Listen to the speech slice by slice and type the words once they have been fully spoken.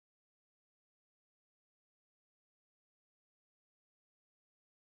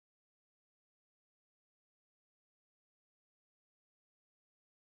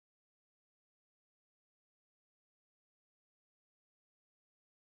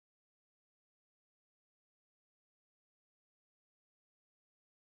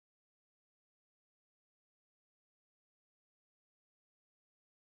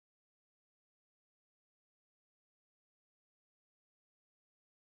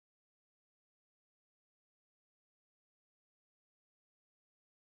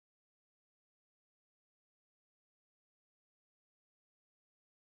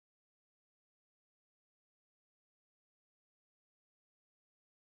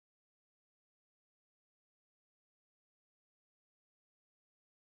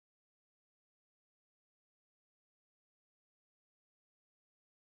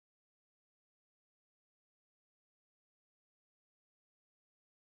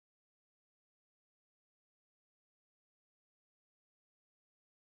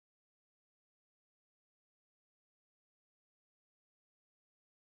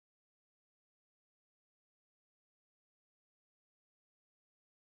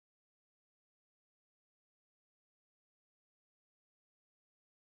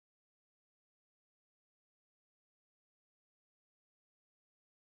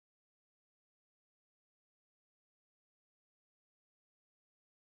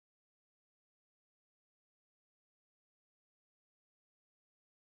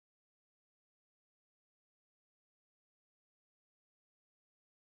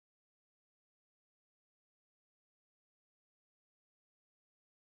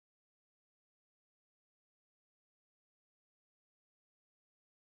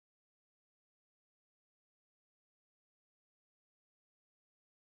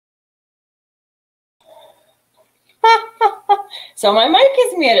So my mic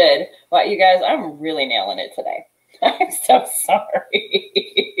is muted. But you guys, I'm really nailing it today. I'm so sorry.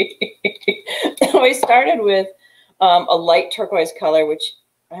 We started with a light turquoise color, which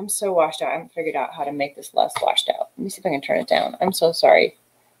I'm so washed out. I haven't figured out how to make this less washed out. Let me see if I can turn it down. I'm so sorry.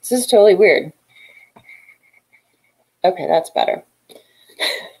 This is totally weird. Okay, that's better.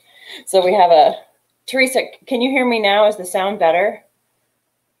 So we have a Teresa. Can you hear me now? Is the sound better?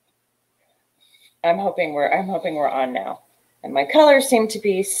 I'm hoping we're on now. And my colors seem to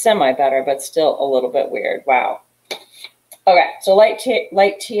be semi better, but still a little bit weird. Wow. Okay, so light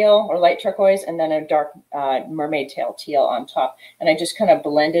teal or light turquoise, and then a dark mermaid tail teal on top. And I just kind of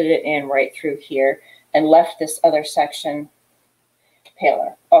blended it in right through here and left this other section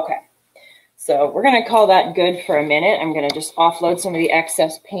paler. Okay, so we're going to call that good for a minute. I'm going to just offload some of the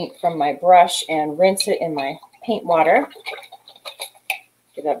excess paint from my brush and rinse it in my paint water.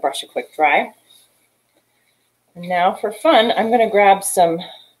 Give that brush a quick dry. And now for fun, I'm going to grab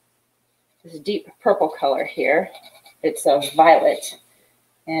this deep purple color here. It's a violet,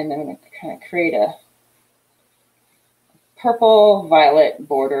 and I'm going to kind of create a purple violet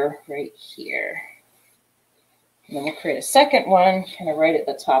border right here. And then we'll create a second one kind of right at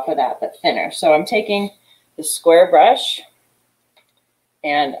the top of that, but thinner. So I'm taking the square brush,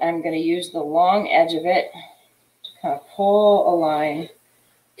 and I'm going to use the long edge of it to kind of pull a line,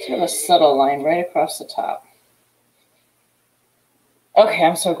 sort of a subtle line right across the top. Okay,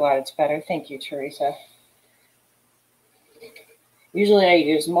 I'm so glad it's better. Thank you, Teresa. Usually I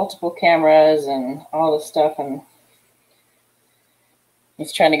use multiple cameras and all this stuff, and I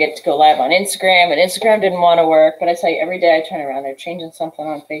was trying to get to go live on Instagram, and Instagram didn't want to work, but I tell you, every day I turn around, they're changing something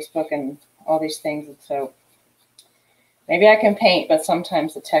on Facebook and all these things, and so maybe I can paint, but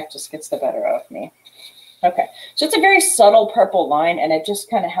sometimes the tech just gets the better of me. Okay, so it's a very subtle purple line, and it just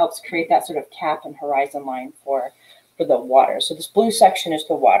kind of helps create that sort of cap and horizon line for the water. So this blue section is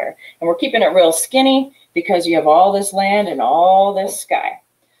the water, and we're keeping it real skinny because you have all this land and all this sky.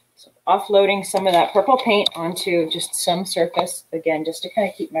 So offloading some of that purple paint onto just some surface, again, just to kind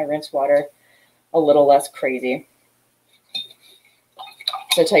of keep my rinse water a little less crazy.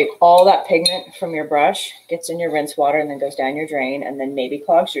 So I tell you, all that pigment from your brush gets in your rinse water and then goes down your drain and then maybe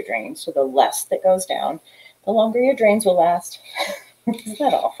clogs your drain. So the less that goes down, the longer your drains will last. Isn't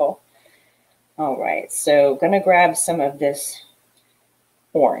that awful? All right, so I'm going to grab some of this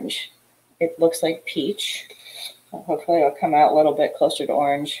orange. It looks like peach. Hopefully it'll come out a little bit closer to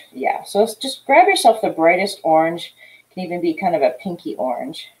orange. Yeah, so just grab yourself the brightest orange. It can even be kind of a pinky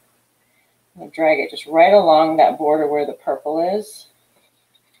orange. I'll drag it just right along that border where the purple is.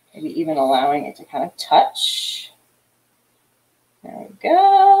 Maybe even allowing it to kind of touch. There we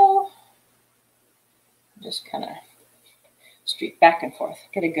go. Just kind of streak back and forth.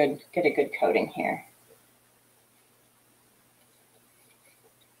 Get a good coating here.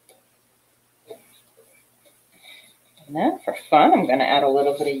 And then for fun, I'm going to add a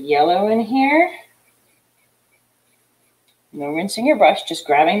little bit of yellow in here. No rinsing your brush, just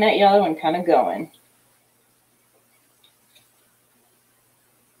grabbing that yellow and kind of going.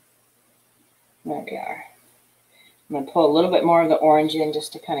 There we are. I'm going to pull a little bit more of the orange in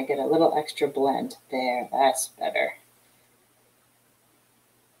just to kind of get a little extra blend there. That's better.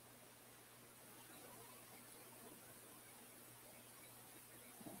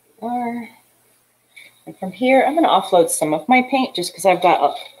 And from here, I'm going to offload some of my paint just because I've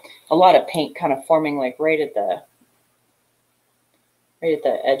got a lot of paint kind of forming like right at the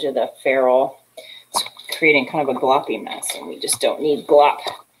edge of the ferrule. It's creating kind of a gloppy mess, and we just don't need glop.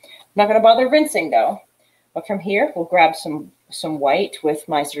 I'm not going to bother rinsing though. But from here, we'll grab some white with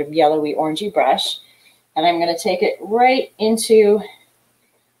my sort of yellowy orangey brush, and I'm going to take it right into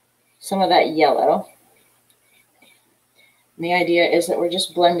some of that yellow. And the idea is that we're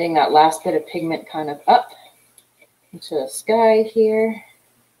just blending that last bit of pigment kind of up into the sky here.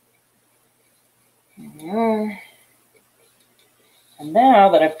 There we are. And now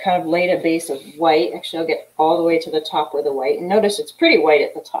that I've kind of laid a base of white, actually I'll get all the way to the top with the white. And notice it's pretty white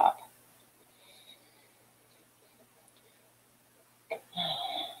at the top. Oh,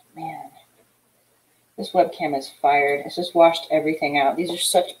 man, this webcam is fired. It's just washed everything out. These are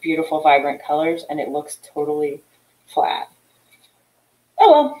such beautiful, vibrant colors, and it looks totally flat.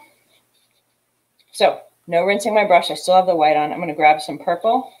 Oh well. So no rinsing my brush. I still have the white on. I'm going to grab some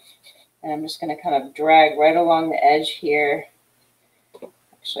purple, and I'm just going to kind of drag right along the edge here.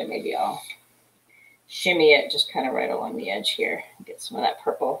 Actually, maybe I'll shimmy it just kind of right along the edge here. Get some of that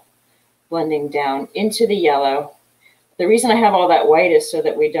purple blending down into the yellow. The reason I have all that white is so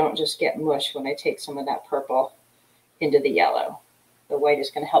that we don't just get mush when I take some of that purple into the yellow. The white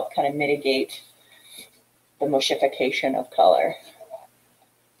is going to help kind of mitigate the mushification of color.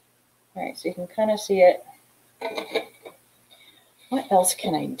 All right, so you can kind of see it. What else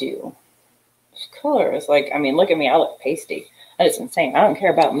can I do? This color is like, I mean, look at me, I look pasty. That is insane. I don't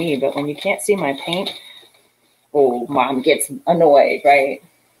care about me, but when you can't see my paint, oh, mom gets annoyed, right?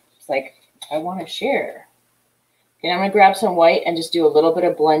 It's like, I want to share. Okay, I'm going to grab some white and just do a little bit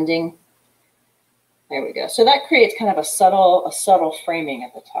of blending. There we go. So that creates kind of a subtle framing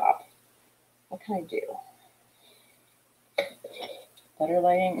at the top. What can I do? Better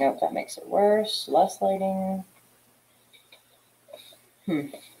lighting? Nope, that makes it worse. Less lighting.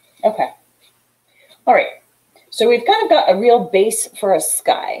 Okay. All right. So we've kind of got a real base for a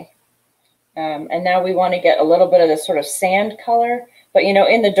sky. And now we want to get a little bit of this sort of sand color. But, you know,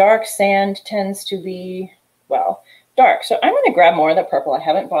 in the dark, sand tends to be, well, dark. So I'm going to grab more of the purple. I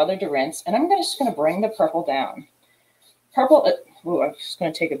haven't bothered to rinse. And I'm just going to bring the purple down. Purple, ooh, I'm just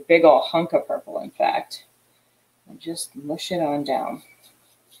going to take a big old hunk of purple, in fact. And just mush it on down.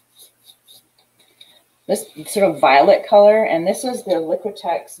 This sort of violet color, and this is the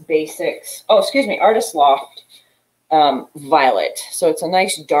Liquitex Basics, oh, excuse me, Artist Loft violet. So it's a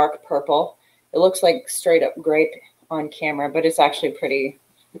nice dark purple. It looks like straight up grape on camera, but it's actually pretty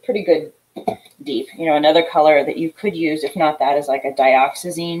good deep. You know, another color that you could use, if not that, is like a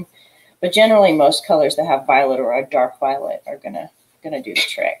dioxazine. But generally, most colors that have violet or a dark violet are gonna do the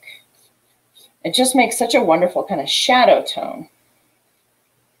trick. It just makes such a wonderful kind of shadow tone.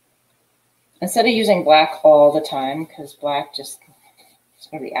 Instead of using black all the time, because black just is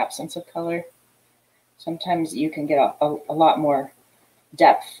going to be absence of color, sometimes you can get a lot more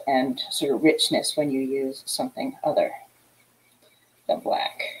depth and sort of richness when you use something other than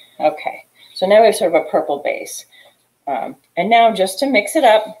black. Okay, so now we have sort of a purple base. And now just to mix it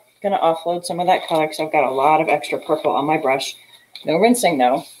up, I'm going to offload some of that color because I've got a lot of extra purple on my brush. No rinsing,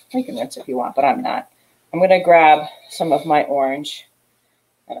 no. You can rinse if you want, but I'm not. I'm going to grab some of my orange.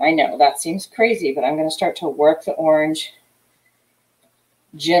 And I know that seems crazy, but I'm going to start to work the orange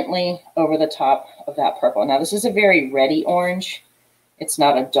gently over the top of that purple. Now, this is a very reddy orange. It's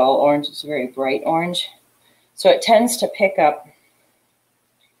not a dull orange. It's a very bright orange. So it tends to pick up,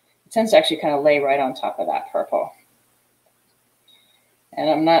 it tends to actually kind of lay right on top of that purple. And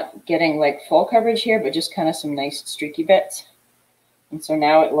I'm not getting like full coverage here, but just kind of some nice streaky bits. And so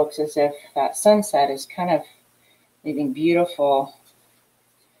now it looks as if that sunset is kind of leaving beautiful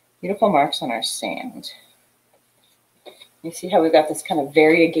marks on our sand. You see how we've got this kind of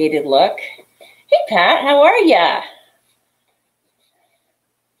variegated look? Hey, Pat, how are ya?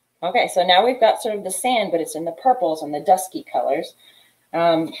 Okay, so now we've got sort of the sand, but it's in the purples and the dusky colors.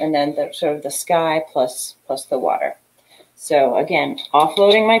 And then the sort of the sky plus the water. So again,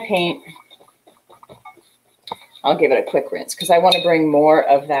 offloading my paint. I'll give it a quick rinse because I want to bring more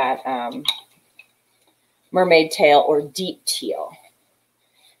of that mermaid tail or deep teal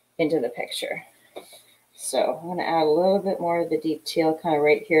into the picture. So I'm going to add a little bit more of the deep teal kind of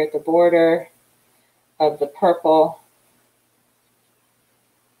right here at the border of the purple.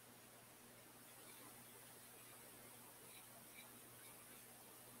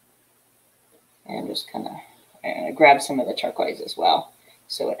 And just kind of grab some of the turquoise as well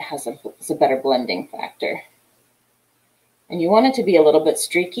so it has a better blending factor. And you want it to be a little bit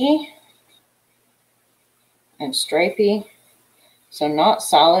streaky and stripy. So not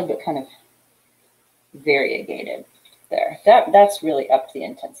solid, but kind of variegated there. That's really up the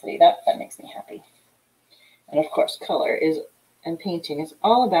intensity. That makes me happy. And of course, color and painting is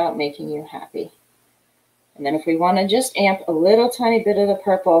all about making you happy. And then if we want to just amp a little tiny bit of the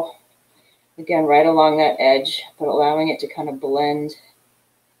purple, again, right along that edge, but allowing it to kind of blend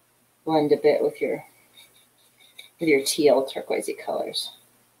a bit with your teal turquoisey colors.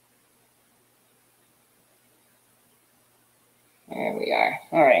 There we are.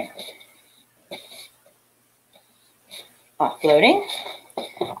 All right. Offloading.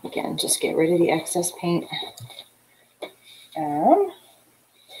 Again, just get rid of the excess paint. Now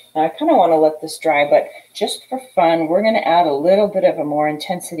I kind of want to let this dry, but just for fun, we're going to add a little bit of a more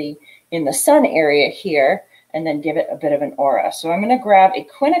intensity in the sun area here and then give it a bit of an aura. So I'm going to grab a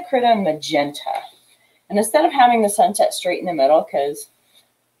Quinacridone Magenta. And instead of having the sunset straight in the middle, because,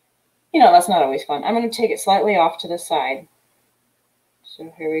 you know, that's not always fun, I'm going to take it slightly off to the side.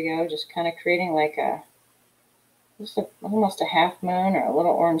 So here we go, just kind of creating like almost a half moon or a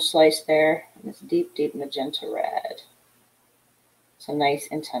little orange slice there. And this deep, deep magenta red. It's a nice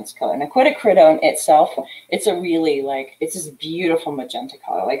intense color. Now, Quinacridone itself, it's a really it's this beautiful magenta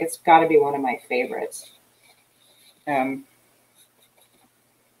color. Like, it's got to be one of my favorites. And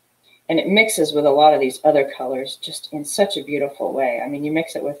it mixes with a lot of these other colors just in such a beautiful way. I mean, you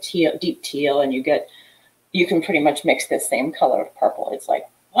mix it with teal, deep teal, and you get you can pretty much mix this same color of purple. It's like,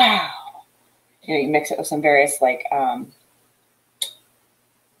 wow. You know, you mix it with some various like,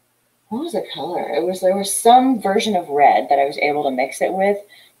 what was the color? There was some version of red that I was able to mix it with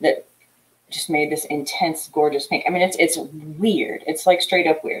that just made this intense, gorgeous pink. I mean, it's weird. It's like straight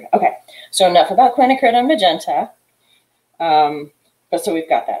up weird. Okay, so enough about Quinacridone Magenta. But so we've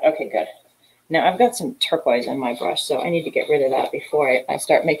got that. Okay, good. Now I've got some turquoise in my brush, so I need to get rid of that before I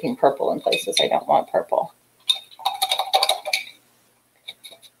start making purple in places I don't want purple.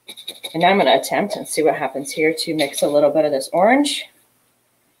 And now I'm going to attempt and see what happens here to mix a little bit of this orange,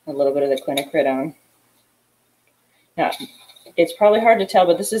 a little bit of the quinacridone. Now, it's probably hard to tell,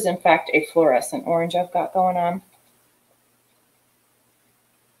 but this is in fact a fluorescent orange I've got going on.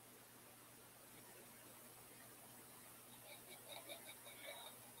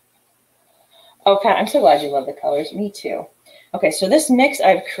 Oh, Pat, I'm so glad you love the colors. Me too. Okay, so this mix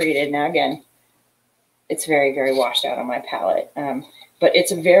I've created, now again, it's very, very washed out on my palette, but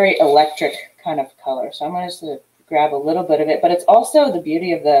it's a very electric kind of color. So I'm going to grab a little bit of it, but it's also the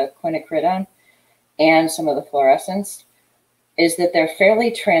beauty of the quinacridone and some of the fluorescents is that they're fairly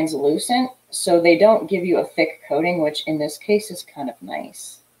translucent, so they don't give you a thick coating, which in this case is kind of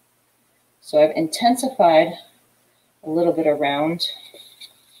nice. So I've intensified a little bit around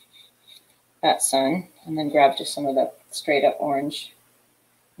that sun, and then grab just some of the straight up orange,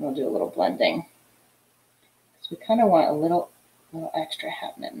 and we'll do a little blending. So we kind of want a little extra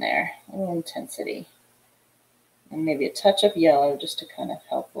happening there, a little intensity, and maybe a touch of yellow just to kind of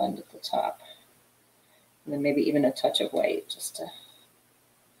help blend at the top. And then maybe even a touch of white just to,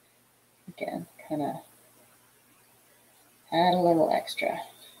 again, kind of add a little extra.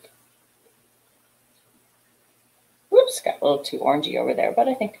 Whoops, got a little too orangey over there, but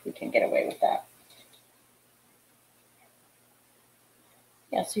I think we can get away with that.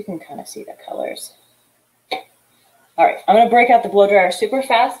 Yeah, so you can kind of see the colors. All right, I'm going to break out the blow dryer super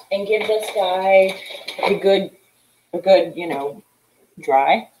fast and give this guy a good, you know,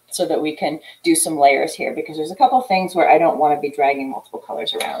 dry, so that we can do some layers here, because there's a couple of things where I don't want to be dragging multiple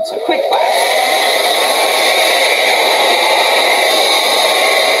colors around. So quick flash.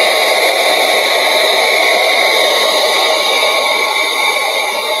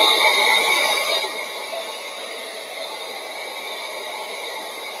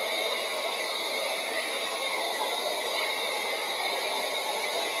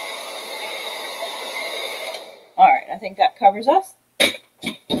 All right, I think that covers us.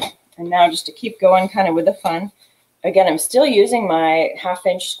 And now just to keep going kind of with the fun, again, I'm still using my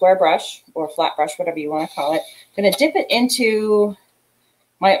 1/2-inch square brush or flat brush, whatever you want to call it. I'm going to dip it into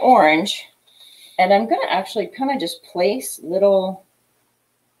my orange, and I'm going to actually kind of just place little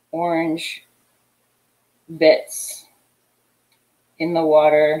orange bits in the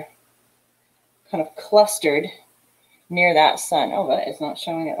water, kind of clustered near that sun. Oh, that is not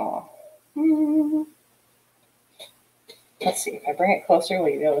showing at all. Let's see, if I bring it closer, will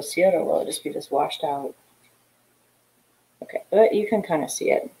you be able to see it, or will it just be just washed out? Okay, but you can kind of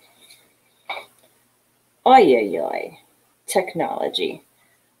see it. Oy. Technology.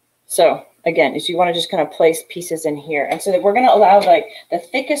 So again, is you want to just kind of place pieces in here. And so that we're going to allow like the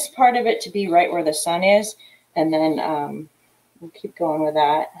thickest part of it to be right where the sun is. And then we'll keep going with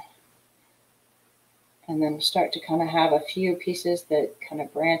that. And then start to kind of have a few pieces that kind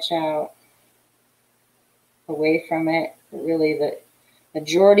of branch out away from it. But really the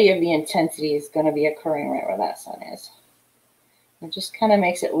majority of the intensity is going to be occurring right where that sun is. It just kind of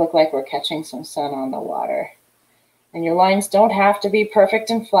makes it look like we're catching some sun on the water. And your lines don't have to be perfect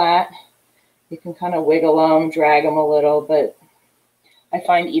and flat. You can kind of wiggle them, drag them a little, but I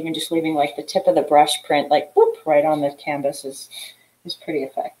find even just leaving like the tip of the brush print, like whoop, right on the canvas is pretty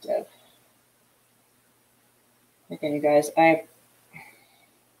effective. Again, you guys, I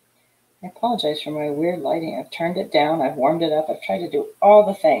apologize for my weird lighting. I've turned it down, I've warmed it up, I've tried to do all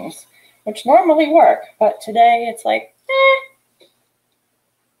the things, which normally work, but today it's like,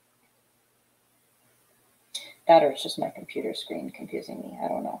 That or it's just my computer screen confusing me. I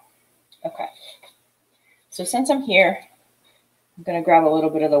don't know. Okay. So since I'm here, I'm going to grab a little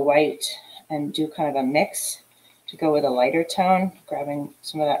bit of the white and do kind of a mix to go with a lighter tone, grabbing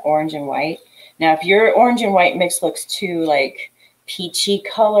some of that orange and white. Now, if your orange and white mix looks too like peachy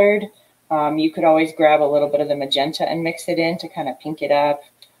colored, you could always grab a little bit of the magenta and mix it in to kind of pink it up,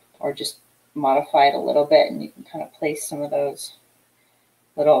 or just modify it a little bit, and you can kind of place some of those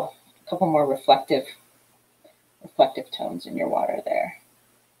little, a couple more reflective tones in your water there.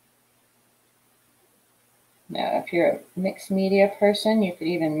 Now, if you're a mixed media person, you could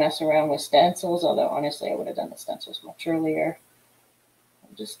even mess around with stencils, although honestly, I would have done the stencils much earlier.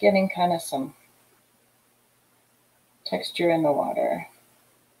 I'm just getting kind of some texture in the water.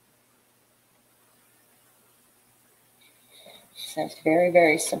 So it's very,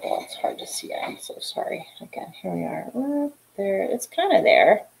 very simple. It's hard to see. I'm so sorry. Again, here we are. There, it's kind of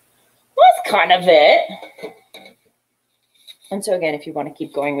there. Well, that's kind of it. And so again, if you want to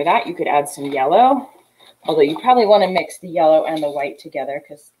keep going with that, you could add some yellow. Although you probably want to mix the yellow and the white together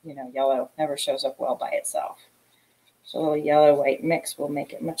because, you know, yellow never shows up well by itself. So a little yellow-white mix will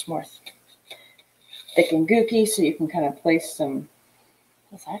make it much more thick and gooky, so you can kind of place some,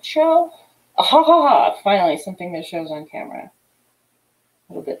 does that show? Ah, ha, ha, ha. Finally, something that shows on camera.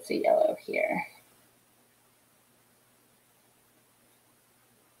 Little bits of yellow here.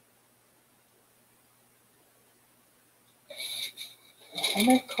 How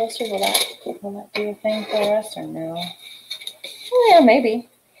much closer will that do a thing for us or no? Oh yeah, maybe.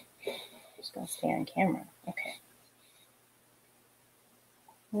 Just gonna stay on camera. Okay.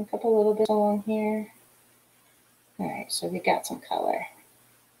 And a couple little bits along here. All right, so we got some color.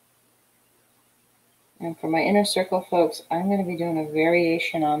 And for my inner circle folks, I'm going to be doing a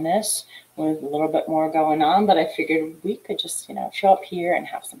variation on this with a little bit more going on, but I figured we could just, you know, show up here and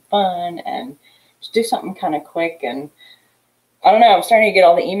have some fun and just do something kind of quick. And I don't know, I'm starting to get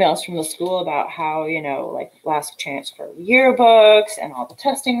all the emails from the school about how, you know, like last chance for yearbooks and all the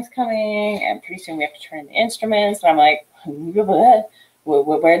testing is coming and pretty soon we have to turn in the instruments. And I'm like,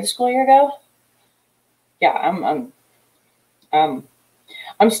 where'd the school year go? Yeah,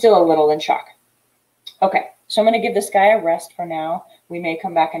 I'm still a little in shock. Okay, so I'm going to give this guy a rest for now. We may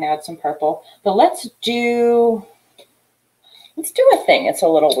come back and add some purple, but let's do a thing. It's a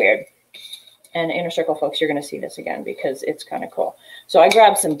little weird. And inner circle folks, you're going to see this again because it's kind of cool. So I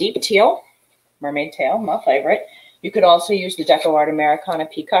grabbed some deep teal, mermaid tail, my favorite. You could also use the Deco Art Americana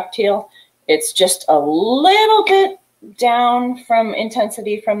peacock teal. It's just a little bit down from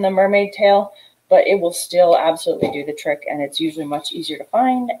intensity from the mermaid tail, but it will still absolutely do the trick, and it's usually much easier to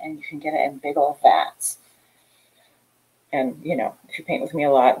find, and you can get it in big old vats. And, you know, if you paint with me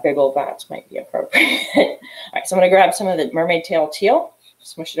a lot, big old vats might be appropriate. All right, so I'm going to grab some of the mermaid tail teal,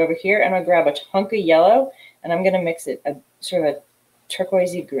 smush it over here, and I'll grab a hunk of yellow, and I'm going to mix it a sort of a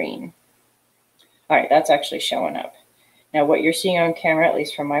turquoisey green. All right, that's actually showing up. Now, what you're seeing on camera, at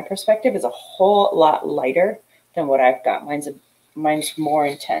least from my perspective, is a whole lot lighter than what I've got. Mine's more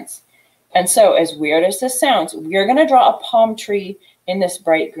intense. And so, as weird as this sounds, we're going to draw a palm tree in this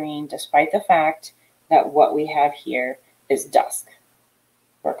bright green, despite the fact that what we have here is dusk.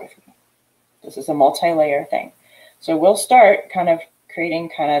 Work with me. This is a multi-layer thing. So we'll start kind of creating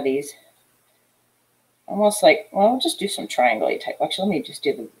kind of these, almost like, well, we'll just do some triangle-y type. Actually, let me just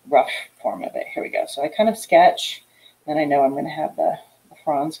do the rough form of it. Here we go. So I kind of sketch, then I know I'm going to have the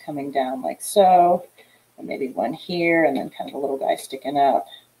fronds coming down like so, and maybe one here, and then kind of a little guy sticking up.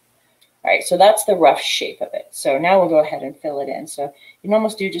 All right, so that's the rough shape of it. So now we'll go ahead and fill it in. So you can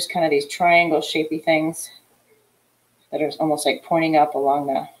almost do just kind of these triangle shapey things that are almost like pointing up along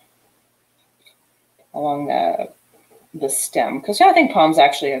the stem. Because I think palm's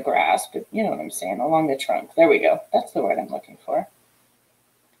actually a grass, but you know what I'm saying, along the trunk. There we go. That's the word I'm looking for.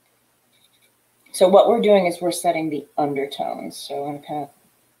 So what we're doing is we're setting the undertones. So I'm going to kind of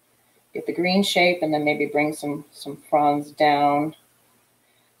get the green shape and then maybe bring some fronds down.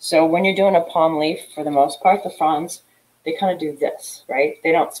 So when you're doing a palm leaf, for the most part, the fronds, they kind of do this, right?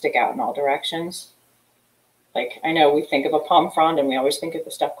 They don't stick out in all directions. Like, I know we think of a palm frond and we always think of the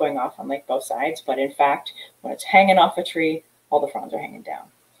stuff going off on like both sides, but in fact, when it's hanging off a tree, all the fronds are hanging down.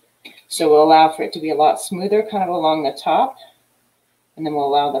 So we'll allow for it to be a lot smoother kind of along the top, and then we'll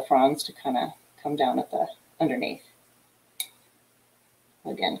allow the fronds to kind of come down at the underneath.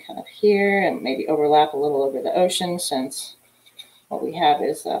 Again, kind of here, and maybe overlap a little over the ocean, since what we have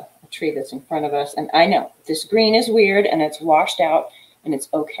is a tree that's in front of us. And I know this green is weird and it's washed out, and it's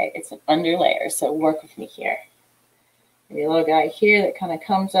okay. It's an underlayer, so work with me here. Maybe a little guy here that kind of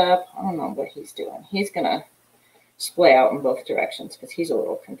comes up. I don't know what he's doing. He's going to splay out in both directions because he's a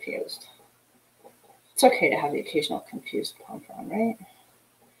little confused. It's okay to have the occasional confused palm frond, right?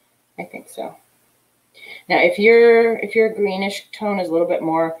 I think so. Now, if your greenish tone is a little bit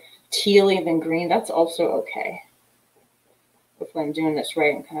more tealy than green, that's also okay. Hopefully I'm doing this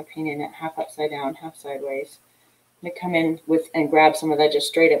right. I'm kind of painting it half upside down, half sideways. I'm going to come in with and grab some of that just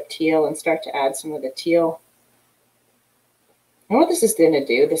straight up teal and start to add some of the teal. And what this is going to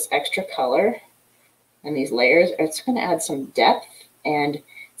do, this extra color and these layers, it's going to add some depth, and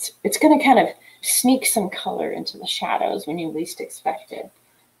it's going to kind of sneak some color into the shadows when you least expect it.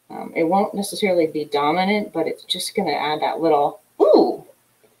 It won't necessarily be dominant, but it's just going to add that little ooh.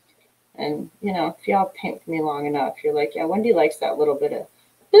 And, you know, if y'all paint with me long enough, you're like, yeah, Wendy likes that little bit of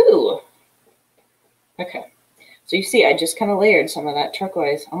ooh. Okay. So you see, I just kind of layered some of that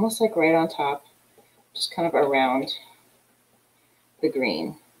turquoise, almost like right on top, just kind of around the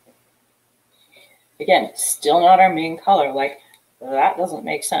green. Again, still not our main color. Like, that doesn't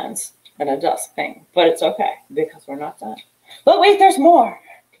make sense in a dusk thing, but it's okay because we're not done. But wait, there's more.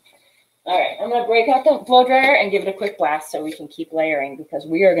 All right, I'm going to break out the blow dryer and give it a quick blast so we can keep layering because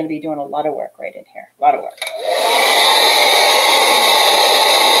we are going to be doing a lot of work right in here. A lot of work.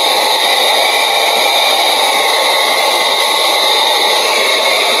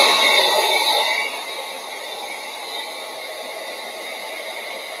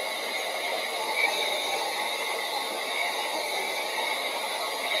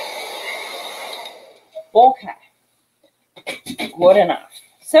 Okay, good enough.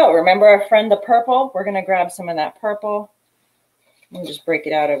 So remember our friend the purple? We're going to grab some of that purple and just break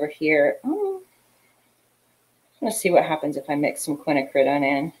it out over here. I'm going to see what happens if I mix some quinacridone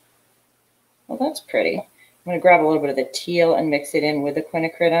in. Well, that's pretty. I'm going to grab a little bit of the teal and mix it in with the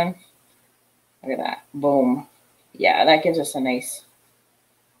quinacridone. Look at that. Boom. Yeah, that gives us a nice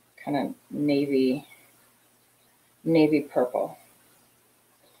kind of navy purple.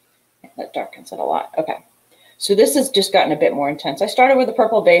 That darkens it a lot. Okay. So this has just gotten a bit more intense. I started with the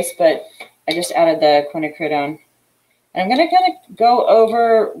purple base, but I just added the quinacridone. And I'm going to kind of go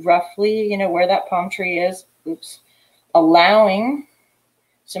over roughly, you know, where that palm tree is. Oops. Allowing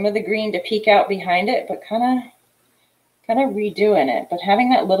some of the green to peek out behind it, but kind of redoing it. But having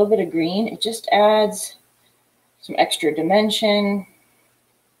that little bit of green, it just adds some extra dimension.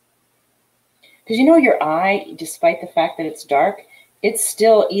 Because you know your eye, despite the fact that it's dark, it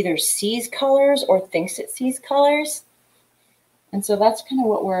still either sees colors or thinks it sees colors. And so that's kind of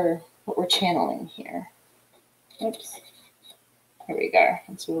what we're channeling here. Oops. There we go.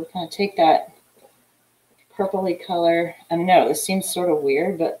 And so we'll kind of take that purpley color. And no, this seems sort of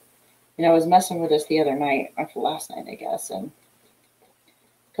weird, but you know, I was messing with this the other night, or last night, I guess, and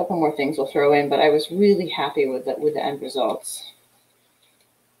a couple more things we'll throw in, but I was really happy with the end results.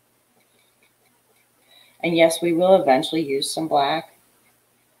 And yes, we will eventually use some black.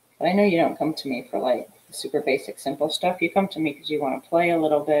 But I know you don't come to me for like super basic, simple stuff. You come to me because you want to play a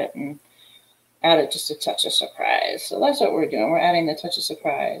little bit and add just a touch of surprise. So that's what we're doing. We're adding the touch of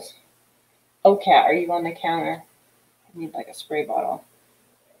surprise. Oh, cat, are you on the counter? I need like a spray bottle.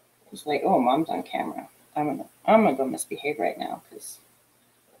 It's like, oh, mom's on camera. I'm gonna go misbehave right now because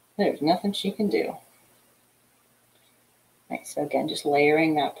there's nothing she can do. Right, so again, just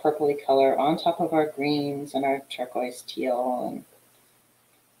layering that purpley color on top of our greens and our turquoise teal and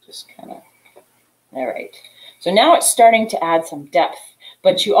just kind of, all right. So now it's starting to add some depth,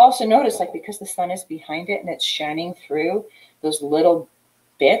 but you also notice, like, because the sun is behind it and it's shining through those little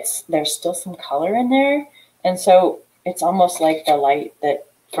bits, there's still some color in there. And so it's almost like the light that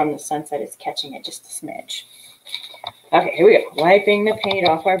from the sunset is catching it just a smidge. Okay, here we go. Wiping the paint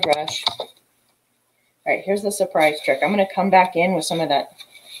off our brush. All right, here's the surprise trick. I'm going to come back in with some of that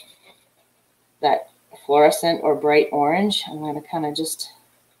fluorescent or bright orange. I'm going to kind of just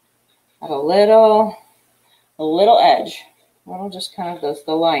add a little edge. Little just kind of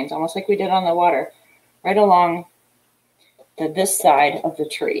the lines, almost like we did on the water, right along this side of the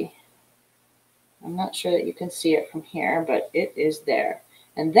tree. I'm not sure that you can see it from here, but it is there.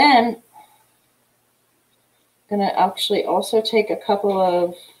 And then I'm going to actually also take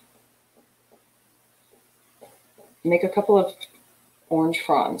make a couple of orange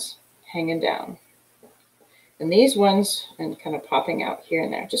fronds hanging down. And these ones, and kind of popping out here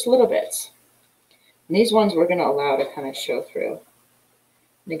and there, just little bits. And these ones we're going to allow to kind of show through.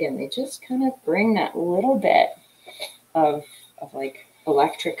 And again, they just kind of bring that little bit of like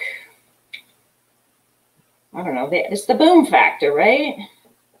electric, I don't know, it's the boom factor, right?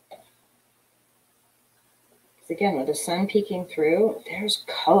 Because again, with the sun peeking through, there's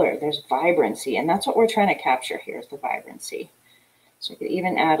color, there's vibrancy, and that's what we're trying to capture here is the vibrancy. So we could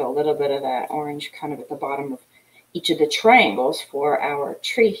even add a little bit of that orange kind of at the bottom of each of the triangles for our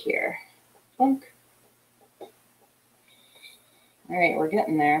tree here. Plunk. All right, we're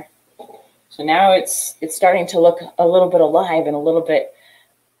getting there. So now it's starting to look a little bit alive and a little bit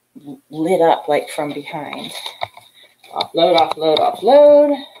lit up like from behind. Offload, offload,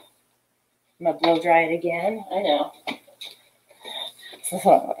 offload. I'm going to blow dry it again. I know. This is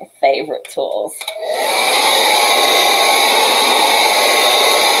one of my favorite tools.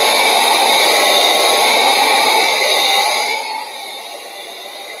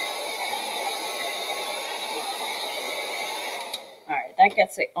 All right, that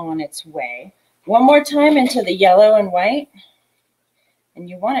gets it on its way. One more time into the yellow and white. And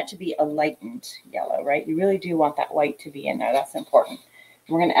you want it to be a lightened yellow, right? You really do want that white to be in there. That's important.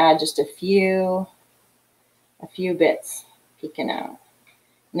 We're going to add just a few a few bits peeking out.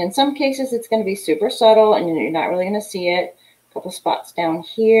 And in some cases, it's going to be super subtle and you're not really going to see it. A couple spots down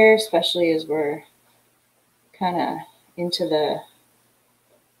here, especially as we're kind of into the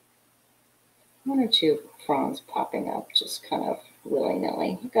one or two fronds popping up, just kind of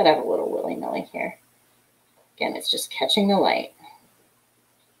willy-nilly. You've got to have a little willy-nilly here. Again, it's just catching the light.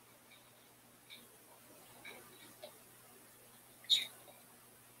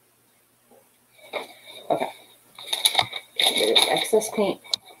 Okay. Get rid of excess paint.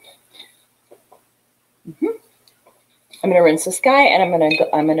 I'm going to rinse this guy, and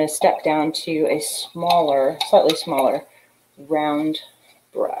I'm going to step down to a smaller, slightly smaller, round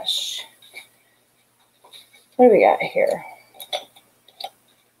brush. What do we got here?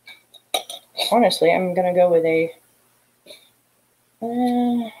 Honestly, I'm going to go with a.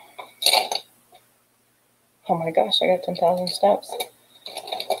 Oh my gosh, I got 10,000 steps.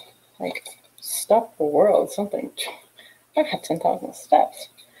 Like, stop the world, something. I got 10,000 steps.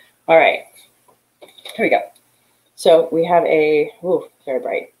 All right, here we go. So we have a, ooh, very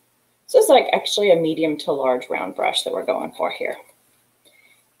bright. So it's like actually a medium to large round brush that we're going for here.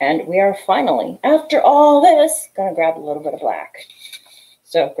 And we are finally, after all this, gonna grab a little bit of black.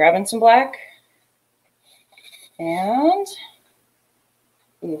 So grabbing some black. And,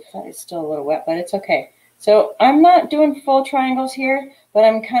 ooh, that is still a little wet, but it's okay. So I'm not doing full triangles here, but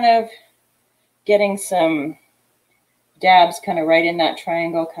I'm kind of getting some dabs kind of right in that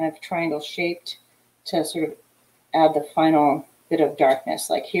triangle, kind of triangle shaped to sort of add the final bit of darkness.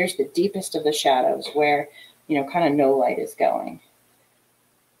 Like here's the deepest of the shadows where, you know, kind of no light is going.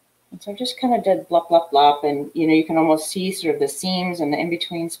 And so I just kind of did blop, blop, blop. And, you know, you can almost see sort of the seams and the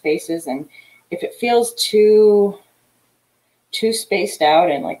in-between spaces. And if it feels too spaced out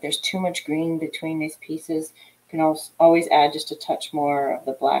and like there's too much green between these pieces, you can always add just a touch more of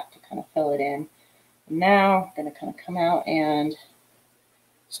the black to kind of fill it in. And now I'm going to kind of come out and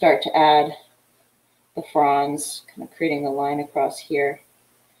start to add the fronds, kind of creating the line across here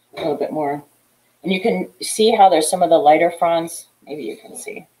a little bit more. And you can see how there's some of the lighter fronds. Maybe you can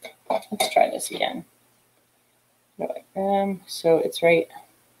see. Let's try this again. So it's right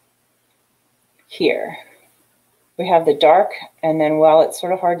here. We have the dark, and then while it's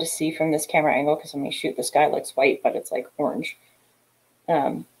sort of hard to see from this camera angle, because when we shoot, the sky looks white, but it's like orange.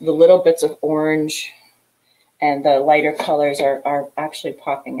 The little bits of orange and the lighter colors are actually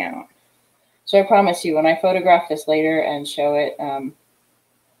popping out. So I promise you, when I photograph this later and show it,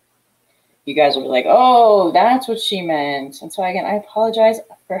 you guys will be like, oh, that's what she meant. And so again, I apologize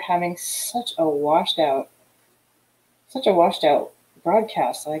for having such a washed out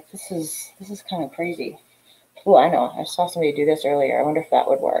broadcast. Like this is kind of crazy. Oh, I know. I saw somebody do this earlier. I wonder if that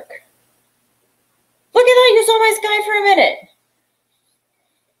would work. Look at that. You saw my sky for a minute.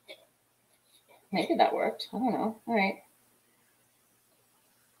 Maybe that worked. I don't know. All right.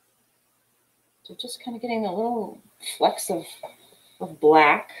 So just kind of getting a little flecks of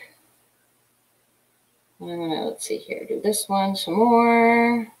black. Let's see here. Do this one some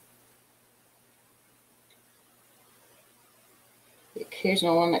more. The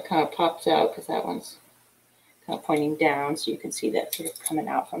occasional one that kind of pops out because that one's kind of pointing down, so you can see that sort of coming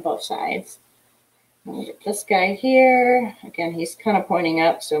out from both sides. And we get this guy here. Again, he's kind of pointing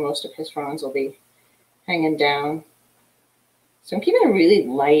up, so most of his fronds will be hanging down. So I'm keeping a really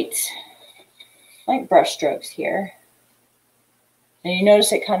light brush strokes here. And you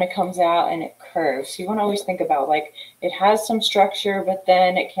notice it kind of comes out and it curves. So you want to always think about like it has some structure, but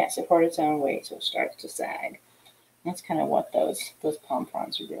then it can't support its own weight, so it starts to sag. That's kind of what those palm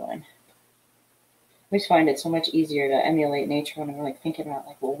fronds are doing. I always find it so much easier to emulate nature when I'm like thinking about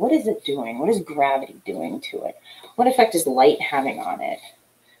like, well, what is it doing? What is gravity doing to it? What effect is light having on it?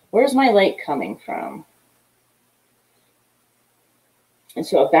 Where's my light coming from? And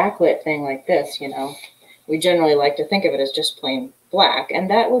so a backlit thing like this, you know, we generally like to think of it as just plain black, and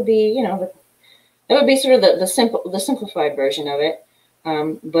that would be, you know, that would be sort of the simplified version of it.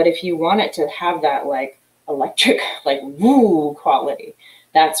 But if you want it to have that like electric, like woo quality,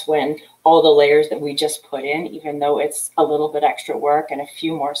 that's when all the layers that we just put in, even though it's a little bit extra work and a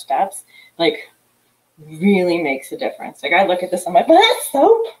few more steps, like really makes a difference. Like I look at this, I'm like, that's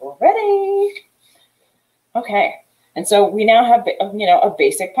so pretty. Okay. And so we now have, you know, a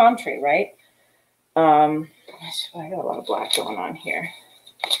basic palm tree, right? I got a lot of black going on here.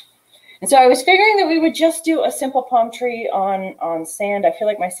 And so I was figuring that we would just do a simple palm tree on sand. I feel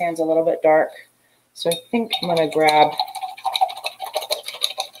like my sand's a little bit dark. So I think I'm going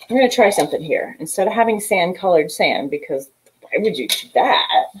to try something here. Instead of having sand-colored sand, because why would you do that?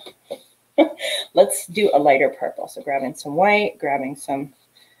 Let's do a lighter purple. So grabbing some white, grabbing some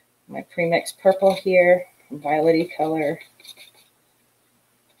my pre-mixed purple here. violety color.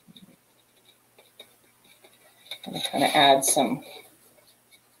 And kind of add some,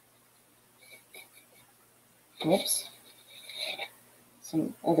 whoops,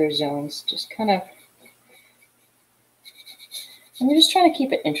 some other zones. Just kind of, and we're just trying to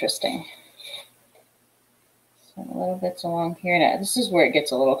keep it interesting. So a little bits along here. Now this is where it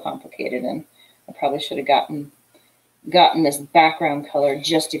gets a little complicated, and I probably should have gotten this background color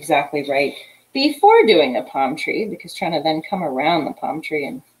just exactly right before doing the palm tree, because trying to then come around the palm tree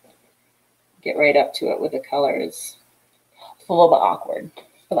and get right up to it with the color is a little bit awkward,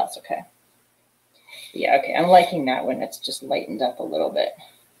 but that's okay. But yeah, okay, I'm liking that when it's just lightened up a little bit.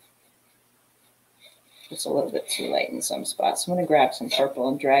 Just a little bit too light in some spots. I'm going to grab some purple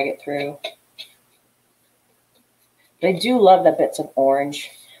and drag it through. But I do love the bits of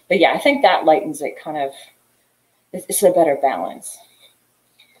orange. But yeah, I think that lightens it kind of, it's a better balance.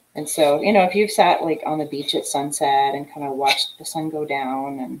 And so, you know, if you've sat like on the beach at sunset and kind of watched the sun go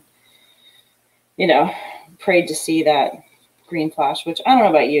down and, you know, prayed to see that green flash, which I don't know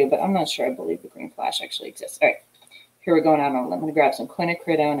about you, but I'm not sure I believe the green flash actually exists. All right, here we're going out on a limb. I'm going to grab some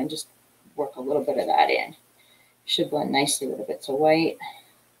quinacridone and just work a little bit of that in. Should blend nicely with the bits of white.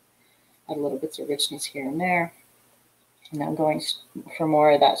 Add a little bits of richness here and there. And I'm going for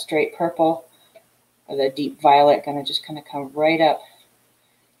more of that straight purple or the deep violet, going to just kind of come right up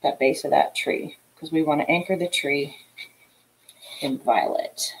that base of that tree, because we want to anchor the tree in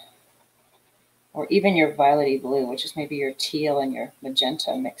violet, or even your violety blue, which is maybe your teal and your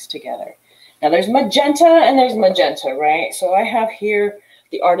magenta mixed together. Now there's magenta and there's magenta, right? So I have here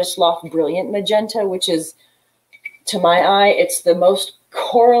the Artist Loft Brilliant Magenta, which is, to my eye, it's the most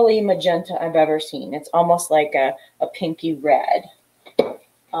corally magenta I've ever seen. It's almost like a pinky red.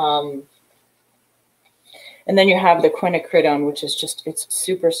 And then you have the Quinacridone, which is just, it's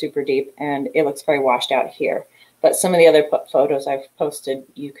super, super deep, and it looks very washed out here. But some of the other photos I've posted,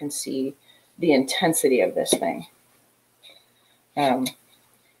 you can see the intensity of this thing.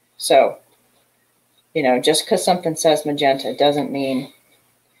 So, you know, just because something says magenta doesn't mean,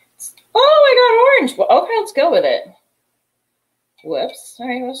 oh, I got orange. Well, okay, let's go with it. Whoops. All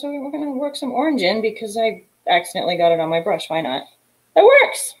right, well, so we're going to work some orange in because I accidentally got it on my brush. Why not? That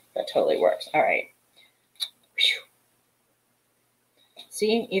works. That totally works. All right. Whew.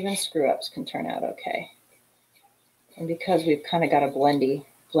 See, even screw-ups can turn out okay. And because we've kind of got a blendy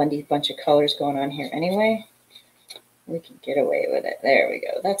bunch of colors going on here anyway, we can get away with it. There we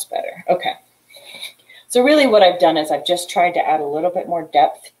go. That's better. Okay. So really what I've done is I've just tried to add a little bit more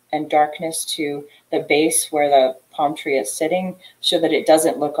depth and darkness to the base where the palm tree is sitting, so that it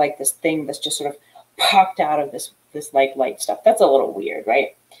doesn't look like this thing that's just sort of popped out of this like light stuff. That's a little weird,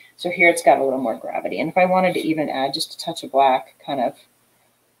 right? So here it's got a little more gravity. And if I wanted to even add just a touch of black kind of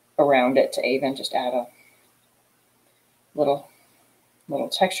around it to even just add a little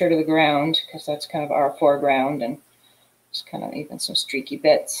texture to the ground, because that's kind of our foreground, and just kind of even some streaky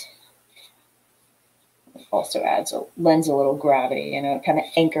bits. It also lends a little gravity, you know, it kind of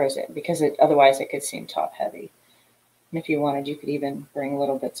anchors it, because otherwise it could seem top heavy. And if you wanted, you could even bring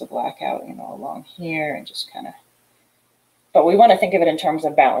little bits of black out, you know, along here and just kind of, but we want to think of it in terms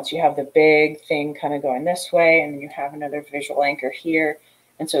of balance. You have the big thing kind of going this way, and then you have another visual anchor here.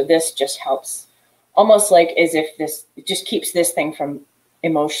 And so this just helps, almost like as if it just keeps this thing from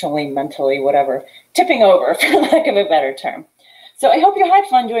emotionally, mentally, whatever, tipping over, for lack of a better term. So I hope you had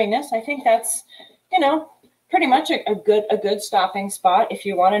fun doing this. I think that's, you know, pretty much a good stopping spot. If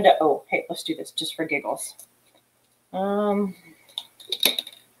you wanted to, oh, hey, let's do this just for giggles. We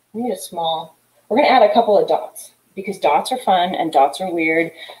need a small, we're going to add a couple of dots, because dots are fun and dots are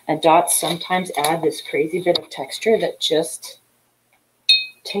weird, and dots sometimes add this crazy bit of texture that just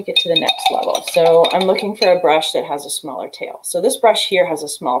take it to the next level. So I'm looking for a brush that has a smaller tail. So this brush here has a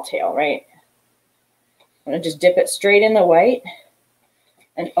small tail, right? I'm going to just dip it straight in the white.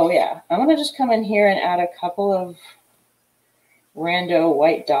 And oh yeah, I'm going to just come in here and add a couple of rando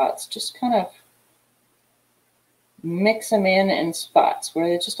white dots. Just kind of mix them in spots where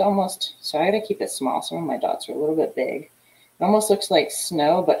it's just almost, so I got to keep it small. Some of my dots are a little bit big. It almost looks like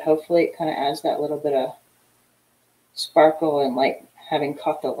snow, but hopefully it kind of adds that little bit of sparkle and like having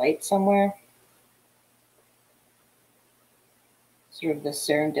caught the light somewhere. Sort of the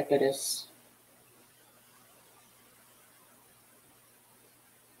serendipitous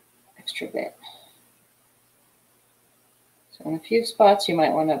extra bit. So in a few spots, you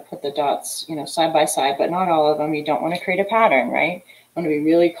might want to put the dots, you know, side by side, but not all of them. You don't want to create a pattern, right? You want to be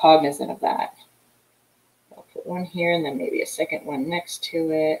really cognizant of that. I'll put one here and then maybe a second one next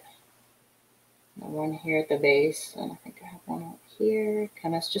to it. And one here at the base, and I think I have one out here,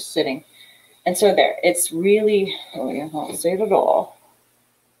 kind of just sitting. And so there, it's really, oh yeah, I'll save it all.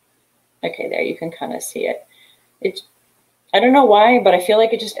 Okay, there, you can kind of see it. I don't know why, but I feel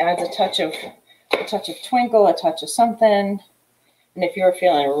like it just adds a touch of twinkle, a touch of something. And if you're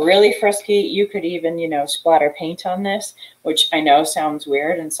feeling really frisky, you could even, you know, splatter paint on this, which I know sounds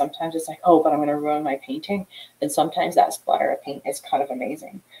weird. And sometimes it's like, oh, but I'm going to ruin my painting. And sometimes that splatter of paint is kind of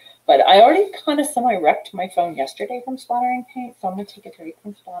amazing. But I already kind of semi-wrecked my phone yesterday from splattering paint. So I'm going to take a break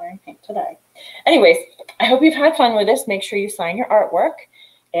from splattering paint today. Anyways, I hope you've had fun with this. Make sure you sign your artwork.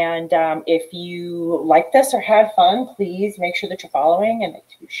 And if you like this or had fun, please make sure that you're following and that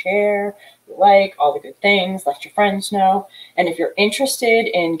you share, you like, all the good things, let your friends know. And if you're interested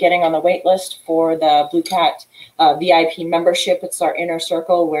in getting on the wait list for the Blue Cat VIP membership, it's our inner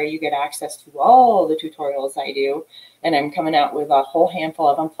circle where you get access to all the tutorials I do. And I'm coming out with a whole handful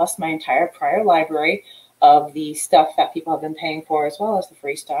of them, plus my entire prior library of the stuff that people have been paying for, as well as the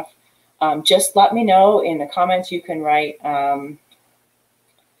free stuff. Just let me know in the comments. You can write...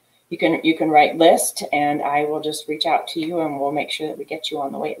 You can write list, and I will just reach out to you, and we'll make sure that we get you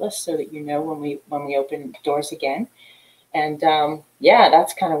on the wait list so that you know when we open doors again. And yeah,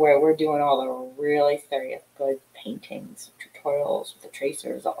 that's kind of where we're doing all the really good paintings, tutorials with the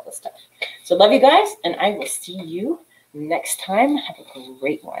tracers, all the stuff. So love you guys, and I will see you next time. Have a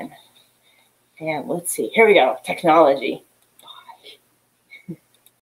great one. And let's see, here we go, technology.